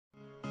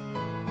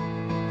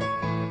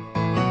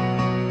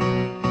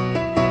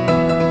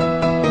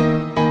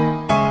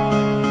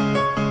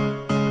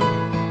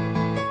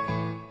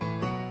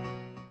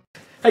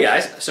Hey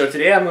guys, so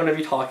today I'm going to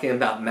be talking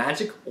about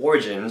Magic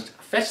Origins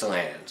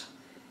Fetchlands.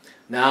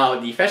 Now,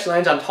 the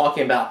Fetchlands I'm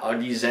talking about are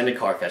the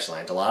Zendikar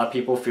Fetchlands. A lot of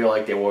people feel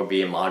like they will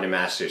be in Modern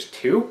Masters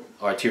 2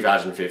 or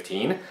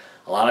 2015.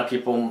 A lot of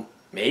people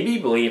maybe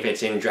believe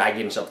it's in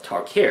Dragons of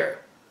Tarkir.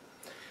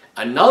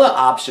 Another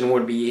option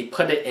would be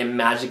put it in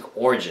Magic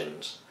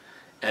Origins.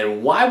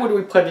 And why would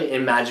we put it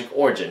in Magic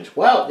Origins?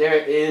 Well, there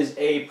is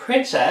a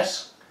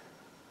princess,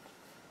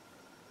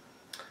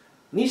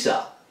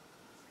 Nissa.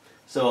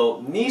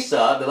 So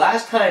Nissa, the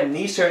last time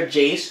Nissa,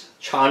 Jace,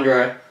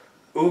 Chandra,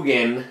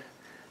 Ugin,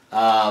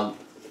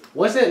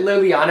 was it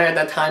Liliana at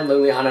that time,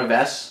 Liliana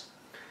Vess?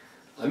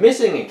 I'm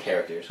missing a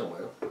character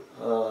somewhere.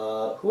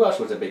 Who else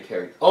was a big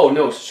character? Oh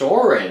no,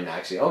 Soren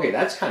actually. Okay,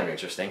 that's kind of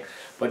interesting.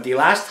 But the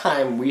last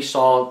time we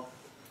saw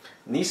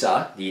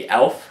Nissa, the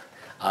elf,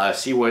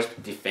 she was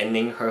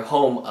defending her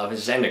home of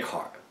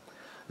Zendikar.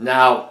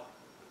 Now,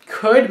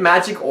 could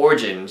Magic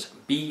Origins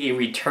be a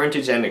return to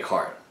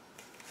Zendikar?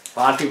 A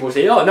lot of people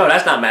say, oh no,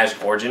 that's not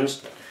Magic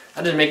Origins.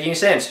 That doesn't make any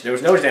sense. There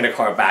was no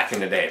Zendikar back in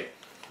the day.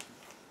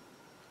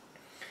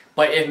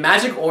 But if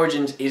Magic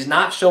Origins is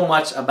not so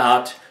much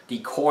about the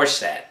core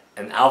set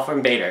and alpha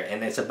and beta,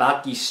 and it's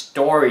about the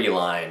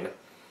storyline,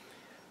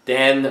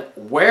 then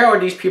where are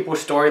these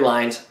people's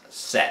storylines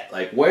set?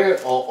 Like, where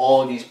are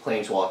all these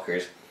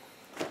planeswalkers?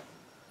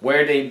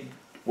 Where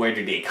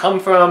do they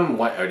come from?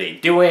 What are they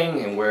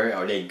doing? And where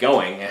are they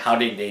going? And how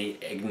did they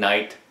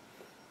ignite?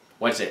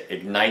 What's it?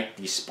 Ignite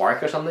the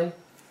spark or something?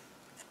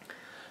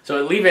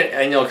 So leave it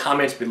in the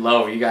comments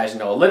below if you guys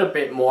know a little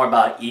bit more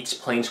about each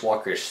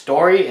planeswalker's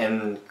story,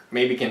 and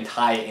maybe can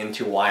tie it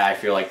into why I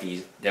feel like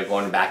they're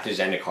going back to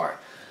Zendikar.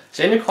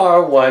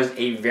 Zendikar was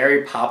a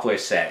very popular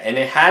set, and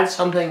it had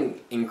something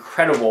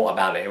incredible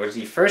about it. It was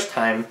the first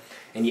time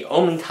and the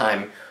only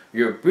time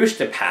your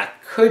booster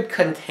pack could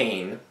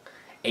contain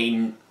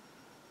a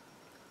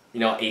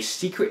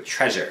secret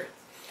treasure.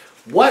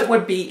 What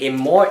would be a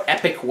more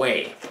epic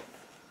way?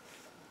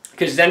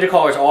 Because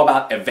Zendikar is all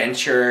about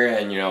adventure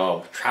and,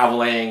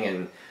 traveling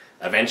and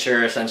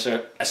adventure.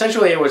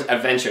 Essentially, it was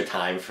adventure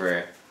time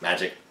for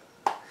Magic.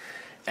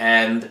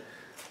 And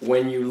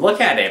when you look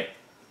at it,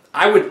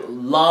 I would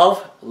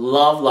love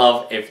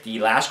if the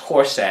last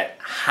core set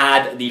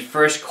had the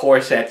first core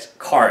set's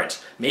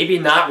cards. Maybe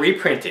not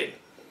reprinted,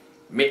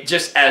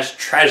 just as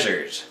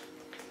treasures.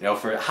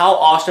 For how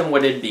awesome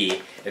would it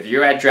be if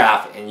you're at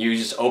draft and you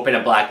just open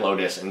a Black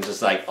Lotus and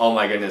just like, oh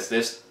my goodness,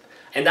 this.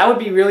 And that would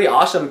be really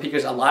awesome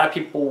because a lot of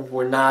people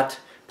were not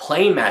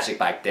playing Magic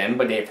back then,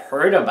 but they've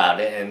heard about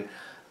it, and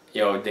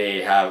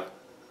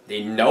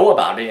they know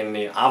about it, and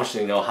they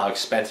obviously know how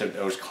expensive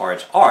those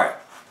cards are.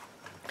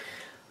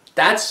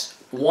 That's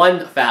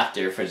one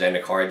factor for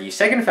Zendikar. The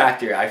second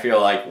factor I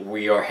feel like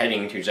we are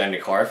heading to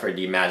Zendikar for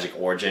the Magic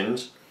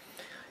Origins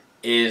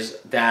is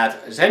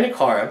that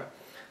Zendikar,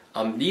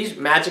 these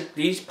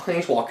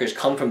planeswalkers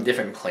come from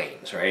different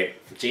planes, right?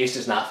 Jace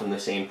is not from the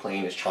same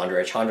plane as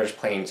Chandra. Chandra's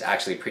plane is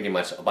actually pretty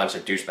much a bunch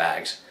of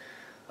douchebags.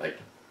 Like,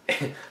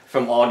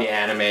 from all the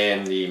anime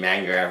and the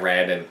manga I've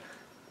read and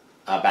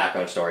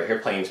background story, her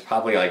plane's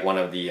probably like one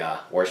of the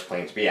worst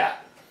planes to be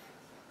at.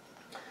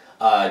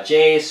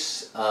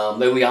 Jace,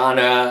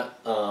 Liliana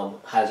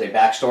has a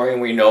backstory,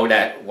 and we know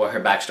that what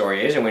her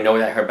backstory is, and we know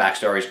that her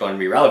backstory is going to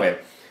be relevant.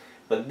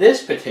 But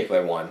this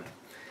particular one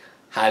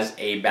has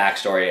a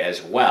backstory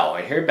as well,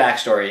 and her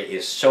backstory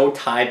is so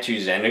tied to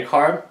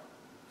Zendikar.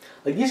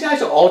 Like, these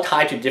guys are all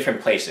tied to different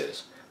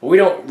places, but we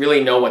don't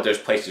really know what those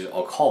places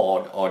are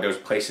called, or those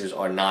places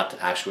are not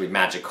actually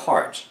Magic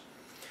cards.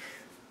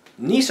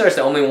 Nissa is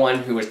the only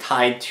one who is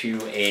tied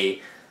to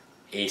a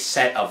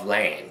set of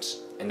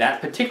lands, and that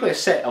particular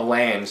set of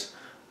lands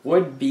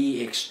would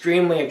be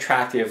extremely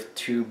attractive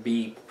to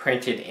be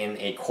printed in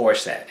a core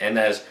set. And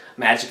as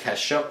Magic has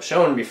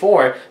shown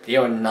before, they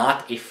are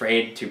not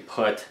afraid to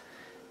put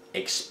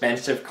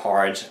expensive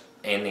cards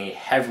in a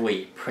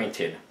heavily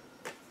printed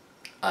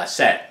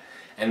set,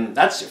 and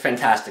that's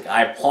fantastic.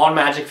 I applaud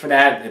Magic for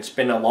that. It's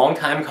been a long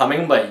time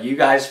coming, but you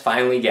guys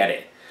finally get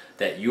it,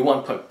 that you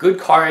want to put good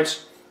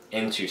cards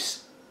into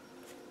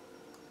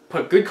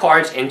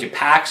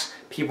packs.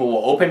 People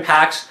will open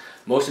packs.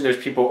 Most of those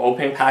people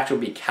opening packs will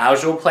be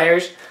casual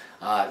players.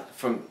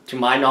 To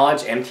my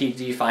knowledge,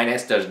 MTG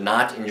Finance does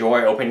not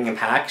enjoy opening in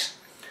packs.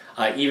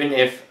 Even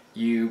if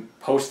you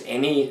post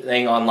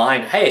anything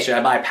online, hey, should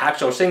I buy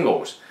packs or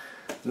singles?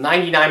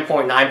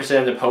 99.9%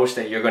 of the posts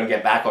that you're going to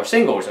get back are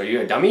singles. Are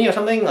you a dummy or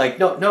something? Like,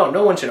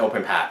 no one should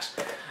open packs.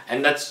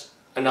 And that's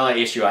another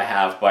issue I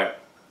have, but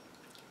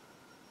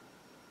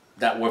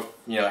that with,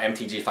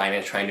 MTG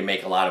Finance trying to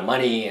make a lot of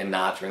money and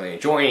not really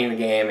enjoying the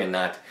game and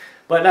not,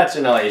 but that's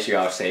another issue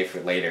I'll save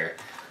for later.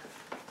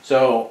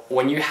 So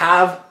when you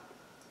have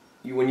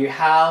a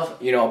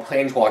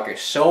planeswalker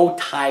so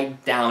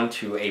tied down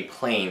to a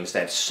planes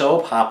that's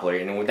so popular,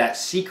 and with that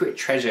secret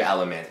treasure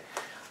element,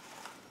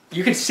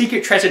 you can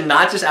secret treasure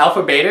not just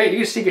alpha beta, you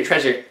can secret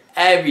treasure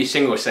every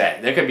single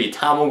set. There could be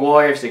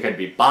Tamagorphs, there could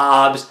be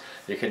Bobs,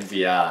 there could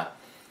be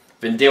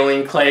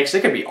Vendilion Clicks,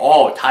 there could be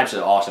all types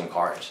of awesome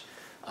cards.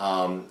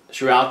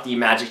 throughout the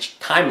Magic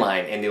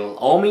timeline, and the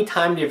only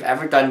time they've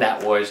ever done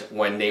that was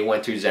when they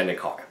went to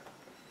Zendikar.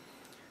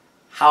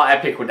 How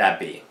epic would that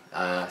be?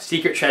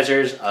 Secret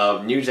treasures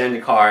of new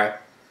Zendikar,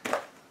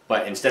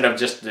 but instead of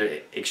just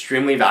the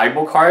extremely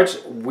valuable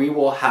cards, we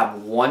will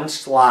have one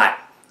slot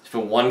for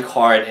one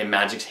card in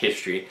Magic's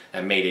history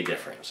that made a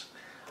difference.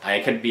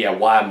 It could be a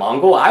Wild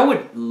Mongol. I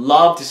would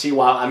love to see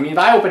Wild. I mean, if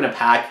I open a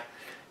pack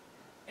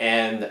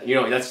and, you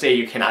know, let's say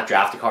you cannot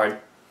draft a card,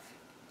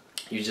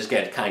 you just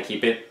get to kind of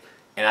keep it,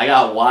 and I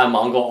got Wild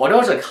Mongol. Although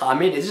it's a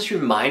common, it just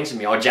reminds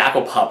me, or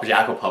Jackal Pup.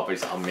 Jackal Pup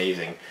is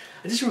amazing.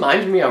 It just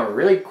reminds me of a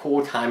really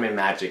cool time in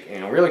Magic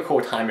and a really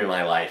cool time in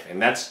my life,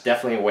 and that's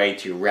definitely a way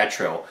to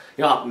retro.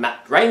 You know,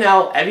 right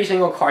now, every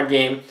single card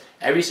game,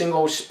 every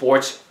single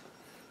sports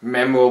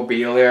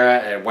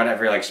memorabilia, and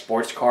whatever, like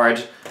sports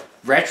cards,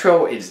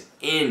 retro is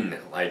in.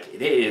 Like,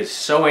 it is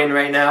so in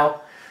right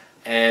now,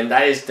 and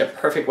that is the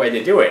perfect way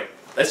to do it.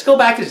 Let's go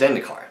back to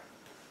Zendikar.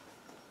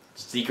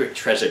 Secret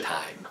treasure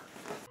time.